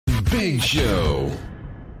Big Show.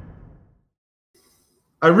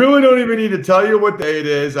 I really don't even need to tell you what day it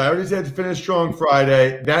is. I already said it's Finish Strong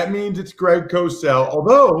Friday. That means it's Greg Cosell.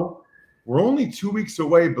 Although we're only 2 weeks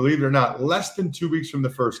away, believe it or not, less than 2 weeks from the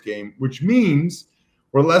first game, which means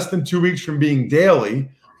we're less than 2 weeks from being daily,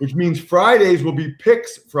 which means Fridays will be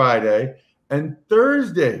Picks Friday, and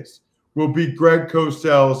Thursdays will be Greg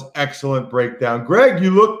Cosell's Excellent Breakdown. Greg,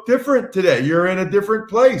 you look different today. You're in a different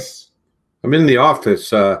place. I'm in the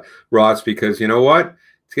office, Ross, because you know what?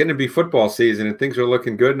 It's getting to be football season, and things are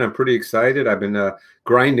looking good, and I'm pretty excited. I've been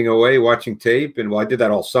grinding away, watching tape, and well, I did that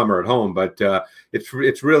all summer at home, but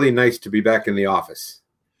it's really nice to be back in the office.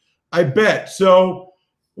 I bet. So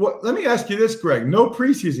let me ask you this, Greg. No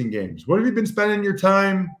preseason games. What have you been spending your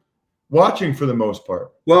time watching for the most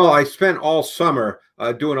part? Well, I spent all summer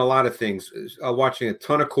doing a lot of things, watching a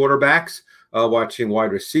ton of quarterbacks, watching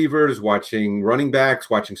wide receivers, watching running backs,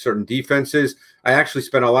 watching certain defenses. I actually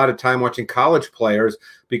spent a lot of time watching college players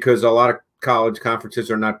because a lot of college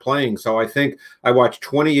conferences are not playing. So I think I watched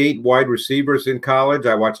 28 wide receivers in college.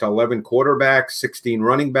 I watched 11 quarterbacks, 16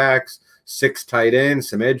 running backs, 6 tight ends,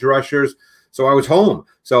 some edge rushers. So I was home.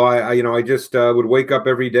 So I just would wake up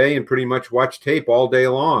every day and pretty much watch tape all day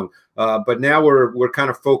long. But now we're kind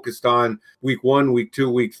of focused on week 1, week 2,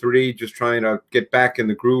 week 3, just trying to get back in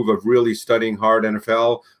the groove of really studying hard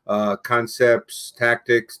NFL concepts,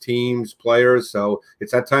 tactics, teams, players. So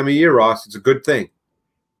it's that time of year, Ross. It's a good thing.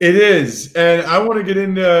 It is. And I want to get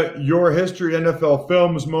into your history NFL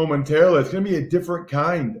films momentarily. It's going to be a different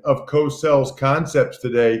kind of Cosell's concepts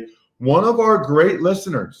today. One of our great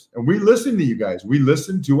listeners, and we listen to you guys. We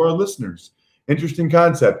listen to our listeners. Interesting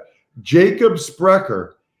concept. Jacob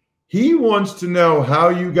Sprecher. He wants to know how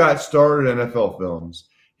you got started in NFL films.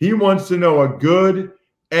 He wants to know a good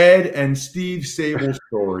Ed and Steve Sabol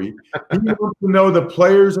story. He wants to know the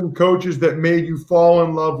players and coaches that made you fall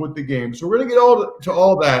in love with the game. So we're going to get to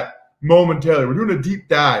all that momentarily. We're doing a deep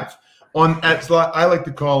dive on, I like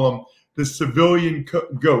to call him the civilian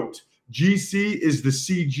GOAT. GC is the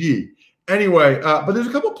CG. Anyway, but there's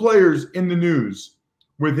a couple players in the news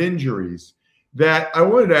with injuries that I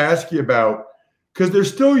wanted to ask you about, because they're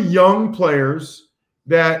still young players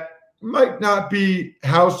that might not be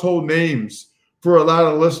household names for a lot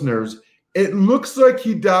of listeners. It looks like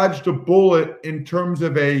he dodged a bullet in terms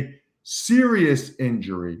of a serious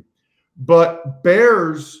injury. But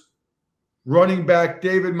Bears running back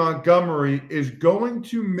David Montgomery is going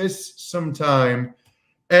to miss some time.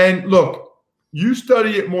 And look, you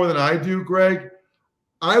study it more than I do, Greg.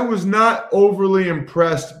 I was not overly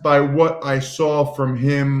impressed by what I saw from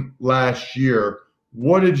him last year.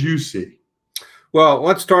 What did you see? Well,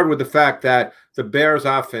 let's start with the fact that the Bears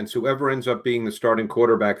offense, whoever ends up being the starting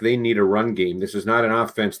quarterback, they need a run game. This is not an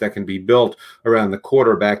offense that can be built around the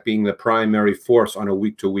quarterback being the primary force on a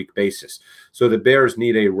week-to-week basis. So the Bears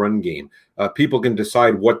need a run game. People can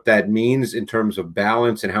decide what that means in terms of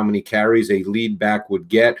balance and how many carries a lead back would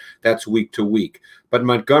get. That's week to week. But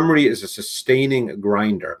Montgomery is a sustaining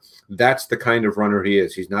grinder. That's the kind of runner he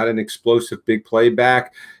is. He's not an explosive big play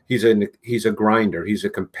back. He's a grinder. He's a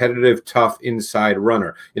competitive, tough inside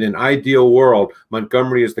runner. In an ideal world,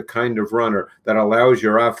 Montgomery is the kind of runner that allows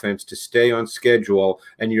your offense to stay on schedule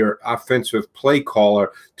and your offensive play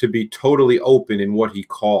caller to be totally open in what he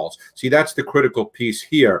calls. See, that's the critical piece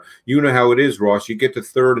here. You know how it is, Ross. You get to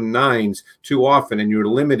 3rd and 9s too often, and you're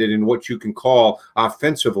limited in what you can call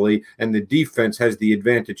offensively, and the defense has the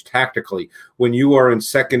advantage tactically. When you are in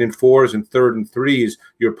 2nd and 4s and 3rd and 3s,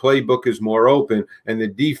 your playbook is more open, and the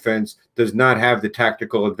defense does not have the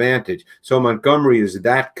tactical advantage. So Montgomery is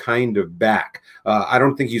that kind of back. I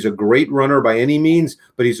don't think he's a great runner by any means,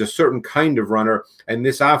 but he's a certain kind of runner, and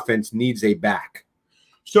this offense needs a back.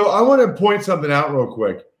 So I want to point something out real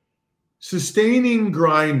quick. Sustaining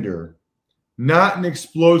grinder, not an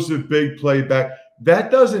explosive big play back.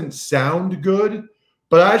 That doesn't sound good,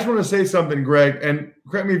 but I just want to say something, Greg, and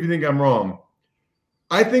correct me if you think I'm wrong.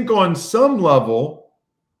 I think on some level,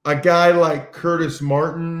 a guy like Curtis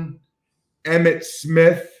Martin, Emmitt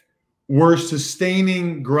Smith were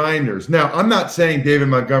sustaining grinders. Now, I'm not saying David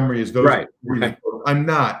Montgomery is those. Right. I'm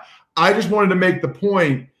not. I just wanted to make the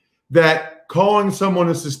point that calling someone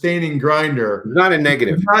a sustaining grinder is not a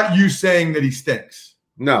negative. Is not you saying that he stinks.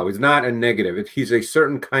 No, it's not a negative. He's a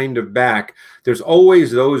certain kind of back. There's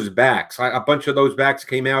always those backs. A bunch of those backs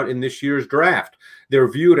came out in this year's draft.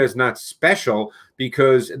 They're viewed as not special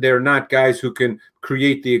because they're not guys who can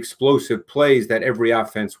create the explosive plays that every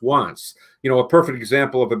offense wants. You know, a perfect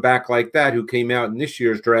example of a back like that who came out in this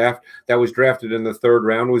year's draft that was drafted in the 3rd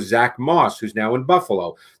round was Zach Moss, who's now in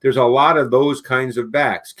Buffalo. There's a lot of those kinds of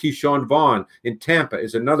backs. Keyshawn Vaughn in Tampa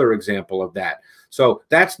is another example of that. So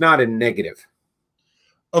that's not a negative.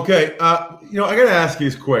 Okay, I got to ask you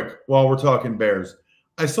this quick while we're talking Bears.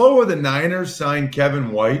 I saw where the Niners signed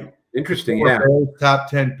Kevin White. Interesting, Yeah. Bears top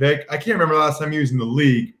 10 pick. I can't remember the last time he was in the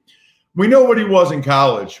league. We know what he was in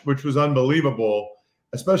college, which was unbelievable,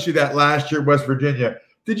 especially that last year at West Virginia.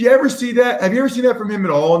 Did you ever see that? Have you ever seen that from him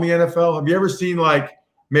at all in the NFL? Have you ever seen, like,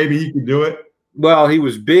 maybe he could do it? Well, he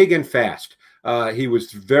was big and fast. He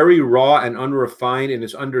was very raw and unrefined in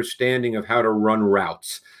his understanding of how to run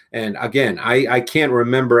routes. And again, I can't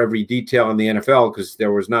remember every detail in the NFL because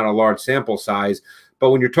there was not a large sample size. But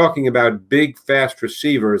when you're talking about big, fast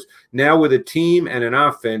receivers, now with a team and an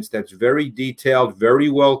offense that's very detailed, very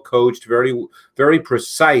well coached, very, very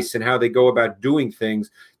precise in how they go about doing things,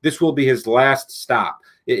 this will be his last stop.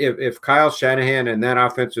 If Kyle Shanahan and that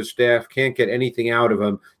offensive staff can't get anything out of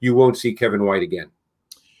him, you won't see Kevin White again.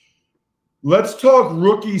 Let's talk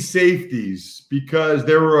rookie safeties because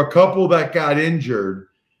there were a couple that got injured.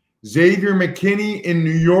 Xavier McKinney in New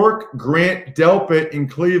York, Grant Delpit in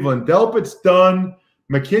Cleveland. Delpit's done.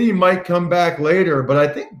 McKinney might come back later, but I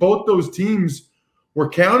think both those teams were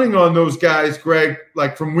counting on those guys, Greg,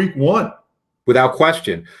 like from week one. Without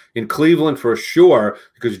question. In Cleveland, for sure,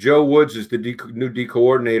 because Joe Woods is the new D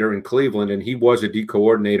coordinator in Cleveland, and he was a D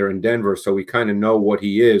coordinator in Denver, so we kind of know what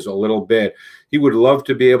he is a little bit. He would love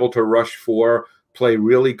to be able to rush for, play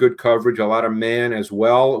really good coverage, a lot of man as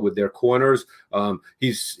well with their corners.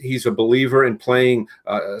 He's a believer in playing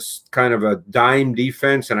kind of a dime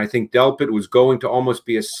defense, and I think Delpit was going to almost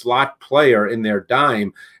be a slot player in their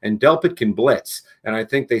dime, and Delpit can blitz. And I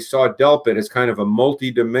think they saw Delpit as kind of a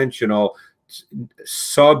multi-dimensional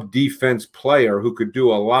sub-defense player who could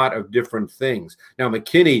do a lot of different things. Now,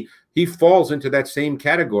 McKinney, he falls into that same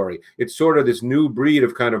category. It's sort of this new breed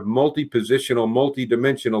of kind of multi-positional,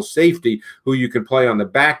 multi-dimensional safety who you can play on the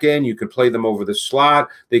back end. You can play them over the slot.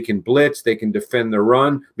 They can blitz. They can defend the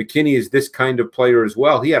run. McKinney is this kind of player as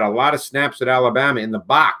well. He had a lot of snaps at Alabama in the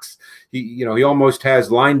box. He almost has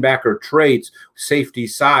linebacker traits, safety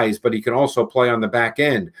size, but he can also play on the back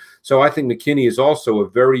end. So I think McKinney is also a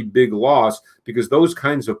very big loss because those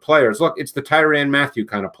kinds of players, look, it's the Tyrann Mathieu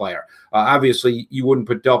kind of player. Obviously, you wouldn't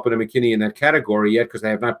put Delpit and McKinney in that category yet because they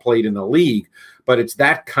have not played in the league, but it's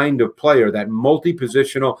that kind of player, that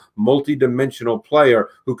multi-positional, multi-dimensional player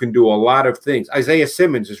who can do a lot of things. Isaiah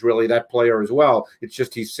Simmons is really that player as well. It's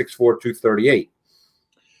just he's 6'4", 238.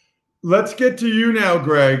 Let's get to you now,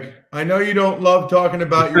 Greg. I know you don't love talking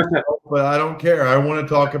about yourself, but I don't care. I want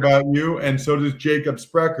to talk about you, and so does Jacob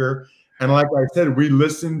Sprecher. And like I said, we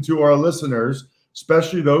listen to our listeners,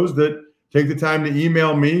 especially those that take the time to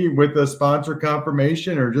email me with a sponsor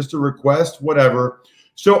confirmation or just a request, whatever.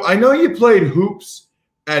 So I know you played hoops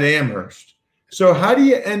at Amherst. So how do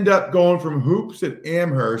you end up going from hoops at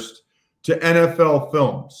Amherst to NFL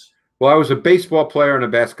films? Well, I was a baseball player and a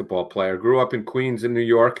basketball player. Grew up in Queens in New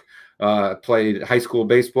York. Played high school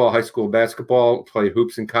baseball, high school basketball, played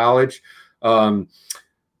hoops in college.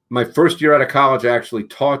 My first year out of college, I actually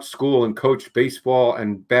taught school and coached baseball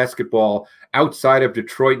and basketball outside of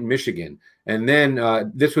Detroit, Michigan. And then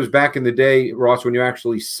this was back in the day, Ross, when you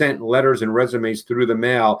actually sent letters and resumes through the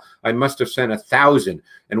mail. I must have sent 1,000.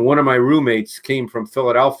 And one of my roommates came from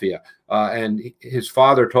Philadelphia, and his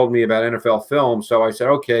father told me about NFL film. So I said,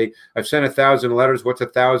 okay, I've sent 1,000 letters. What's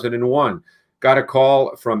 1,001? Got a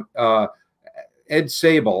call from Ed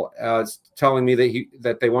Sabol telling me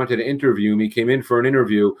that they wanted to interview me. Came in for an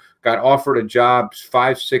interview, got offered a job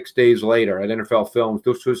 5-6 days later at NFL Films.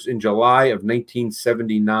 This was in July of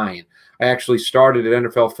 1979. I actually started at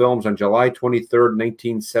NFL Films on July 23rd,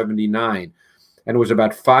 1979. And it was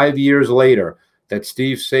about 5 years later that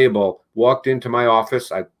Steve Sabol walked into my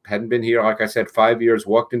office. I hadn't been here, like I said, 5 years,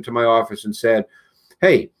 walked into my office and said,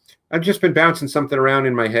 hey, I've just been bouncing something around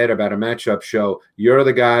in my head about a matchup show. You're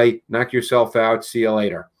the guy. Knock yourself out. See you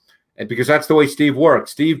later. And because that's the way Steve worked.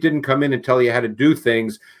 Steve didn't come in and tell you how to do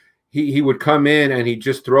things. He would come in and he'd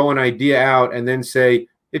just throw an idea out and then say,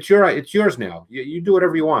 it's yours now. You do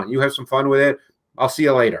whatever you want. You have some fun with it. I'll see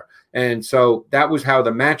you later. And so that was how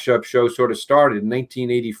the matchup show sort of started in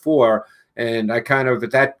 1984. And I kind of,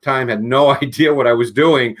 at that time, had no idea what I was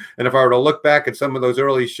doing. And if I were to look back at some of those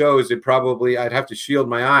early shows, I'd have to shield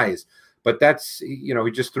my eyes. But that's, he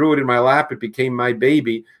just threw it in my lap. It became my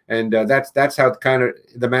baby. And that's how kind of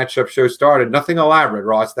the matchup show started. Nothing elaborate,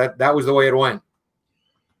 Ross. That was the way it went.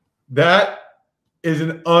 That is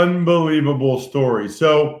an unbelievable story.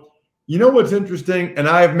 So, you know what's interesting? And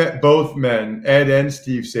I've met both men, Ed and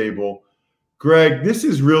Steve Sabol. Greg, this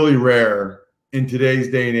is really rare in today's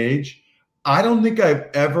day and age. I don't think I've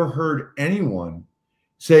ever heard anyone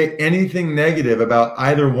say anything negative about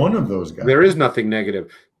either one of those guys. There is nothing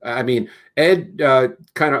negative. I mean, Ed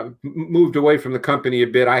kind of moved away from the company a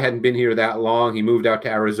bit. I hadn't been here that long. He moved out to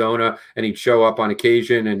Arizona, and he'd show up on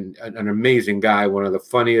occasion, and an amazing guy, one of the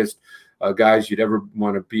funniest guys you'd ever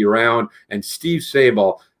want to be around. And Steve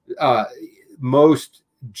Sabol, most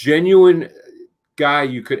genuine guy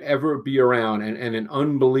you could ever be around, and an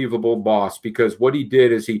unbelievable boss, because what he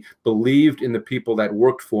did is he believed in the people that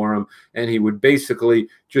worked for him, and he would basically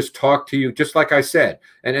just talk to you, just like I said.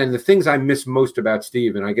 And the things I miss most about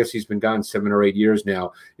Steve, and I guess he's been gone 7 or 8 years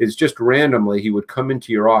now, is just randomly he would come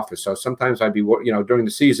into your office. So sometimes I'd be, during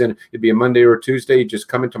the season, it'd be a Monday or a Tuesday, he'd just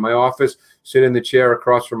come into my office, sit in the chair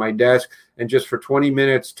across from my desk, and just for 20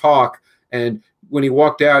 minutes talk. And when he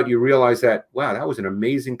walked out, you realize that, wow, that was an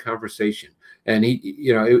amazing conversation. And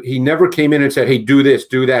he never came in and said, hey, do this,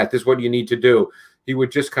 do that. This is what you need to do. He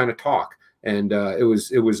would just kind of talk. And it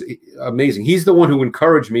was amazing. He's the one who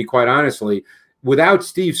encouraged me, quite honestly. Without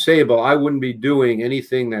Steve Sabol, I wouldn't be doing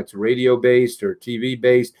anything that's radio-based or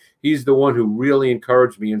TV-based. He's the one who really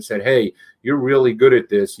encouraged me and said, hey, you're really good at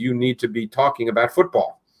this. You need to be talking about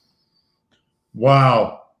football.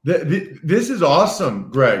 Wow. This is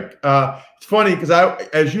awesome, Greg. It's funny because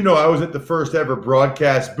as you know, I was at the first ever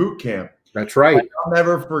broadcast boot camp. That's right. I'll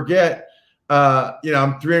never forget.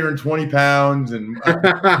 I'm 320 pounds, and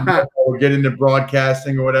I get into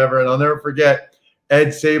broadcasting or whatever. And I'll never forget. Ed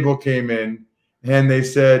Sabol came in, and they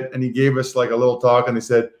said, and he gave us like a little talk, and they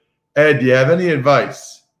said, Ed, do you have any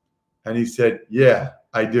advice? And he said, yeah,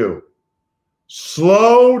 I do.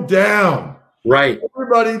 Slow down. Right.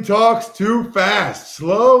 Everybody talks too fast.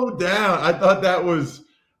 Slow down. I thought that was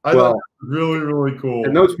really, really cool.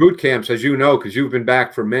 And those boot camps, as you know, because you've been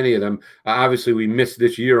back for many of them, obviously we missed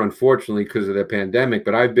this year, unfortunately, because of the pandemic,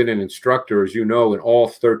 but I've been an instructor, as you know, in all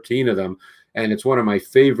 13 of them. And it's one of my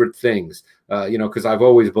favorite things, because I've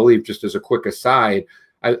always believed, just as a quick aside,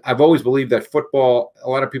 I've always believed that football, a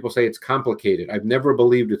lot of people say it's complicated. I've never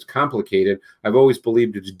believed it's complicated. I've always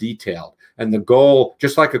believed it's detailed. And the goal,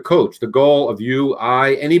 just like a coach, the goal of you,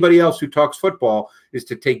 anybody else who talks football is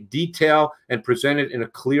to take detail and present it in a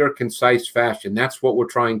clear, concise fashion. That's what we're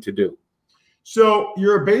trying to do. So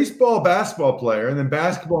you're a basketball player, and then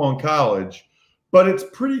basketball in college, but it's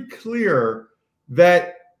pretty clear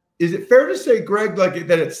that, is it fair to say, Greg, like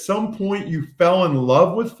that at some point you fell in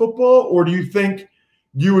love with football, or do you think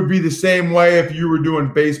you would be the same way if you were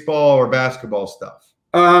doing baseball or basketball stuff?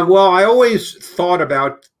 Well, I always thought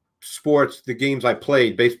about sports, the games I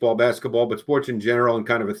played, baseball, basketball, but sports in general in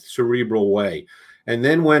kind of a cerebral way. And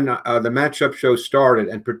then when the matchup show started,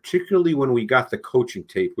 and particularly when we got the coaching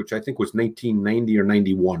tape, which I think was 1990 or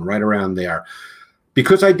 91, right around there,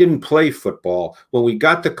 because I didn't play football, when we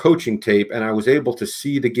got the coaching tape and I was able to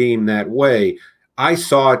see the game that way, I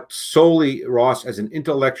saw it solely, Ross, as an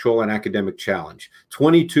intellectual and academic challenge.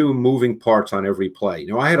 22 moving parts on every play.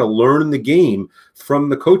 I had to learn the game from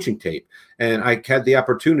the coaching tape. And I had the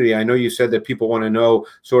opportunity. I know you said that people want to know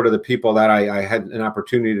sort of the people that I had an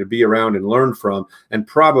opportunity to be around and learn from. And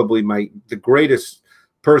probably the greatest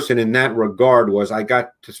person in that regard was I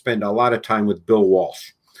got to spend a lot of time with Bill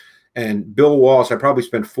Walsh. And Bill Walsh, I probably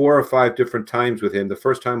spent 4 or 5 different times with him. The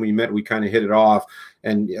first time we met, we kind of hit it off.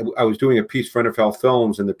 And I was doing a piece for NFL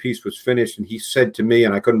Films, and the piece was finished. And he said to me,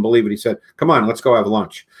 and I couldn't believe it, he said, come on, let's go have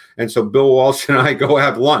lunch. And so Bill Walsh and I go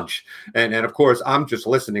have lunch. And of course, I'm just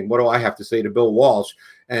listening. What do I have to say to Bill Walsh?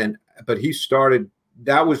 But he started,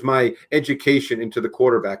 that was my education into the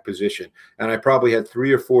quarterback position. And I probably had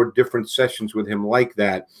 3 or 4 different sessions with him like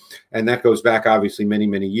that. And that goes back, obviously, many,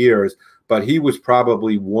 many years. But he was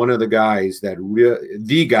probably one of the guys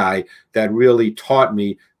the guy that really taught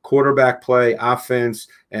me quarterback play, offense,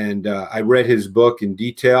 and I read his book in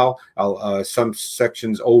detail, some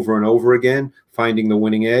sections over and over again, Finding the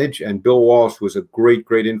Winning Edge. And Bill Walsh was a great,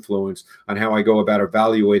 great influence on how I go about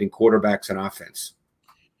evaluating quarterbacks and offense.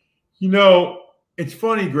 It's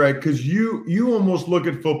funny, Greg, because you almost look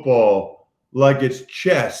at football like it's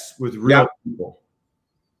chess with real people.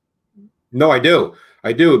 No, I do.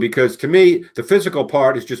 Because to me, the physical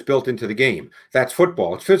part is just built into the game. That's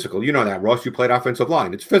football. It's physical. You know that, Ross. You played offensive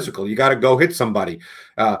line. It's physical. You got to go hit somebody.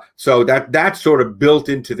 So that's sort of built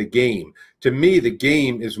into the game. To me, the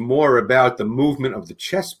game is more about the movement of the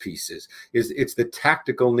chess pieces. It's the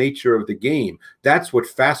tactical nature of the game. That's what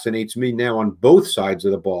fascinates me now on both sides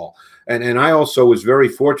of the ball. And I also was very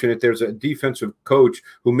fortunate. There's a defensive coach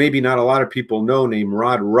who maybe not a lot of people know named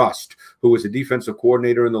Rod Rust, who was a defensive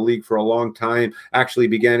coordinator in the league for a long time, actually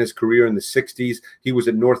began his career in the 60s. He was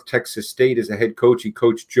at North Texas State as a head coach. He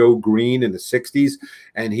coached Joe Green in the 60s.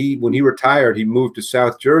 And when he retired, he moved to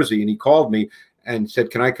South Jersey, and he called me and said,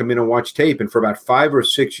 can I come in and watch tape? And for about 5 or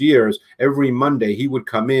 6 years, every Monday, he would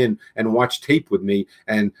come in and watch tape with me.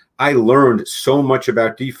 And I learned so much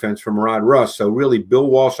about defense from Rod Rust. So really, Bill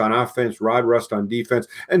Walsh on offense, Rod Rust on defense,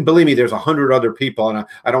 and believe me, there's 100 other people, and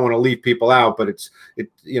I don't want to leave people out, but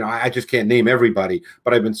I just can't name everybody.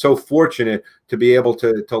 But I've been so fortunate to be able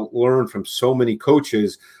to learn from so many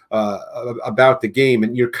coaches about the game,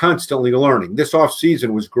 and you're constantly learning. This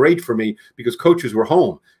offseason was great for me because coaches were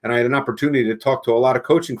home, and I had an opportunity to talk to a lot of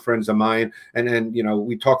coaching friends of mine, and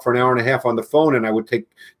we talked for an hour and a half on the phone, and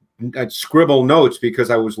I'd scribble notes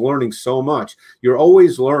because I was learning so much. You're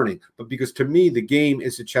always learning, but because to me, the game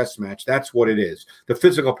is a chess match. That's what it is. The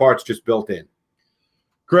physical part's just built in.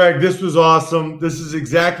 Greg, this was awesome. This is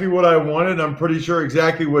exactly what I wanted. I'm pretty sure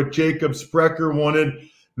exactly what Jacob Sprecher wanted.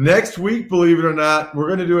 Next week, believe it or not, we're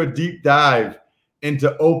going to do a deep dive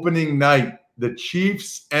into opening night, the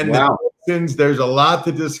Chiefs and the Texans. There's a lot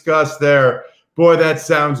to discuss there. Boy, that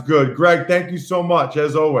sounds good. Greg, thank you so much,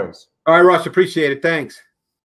 as always. All right, Ross, appreciate it. Thanks.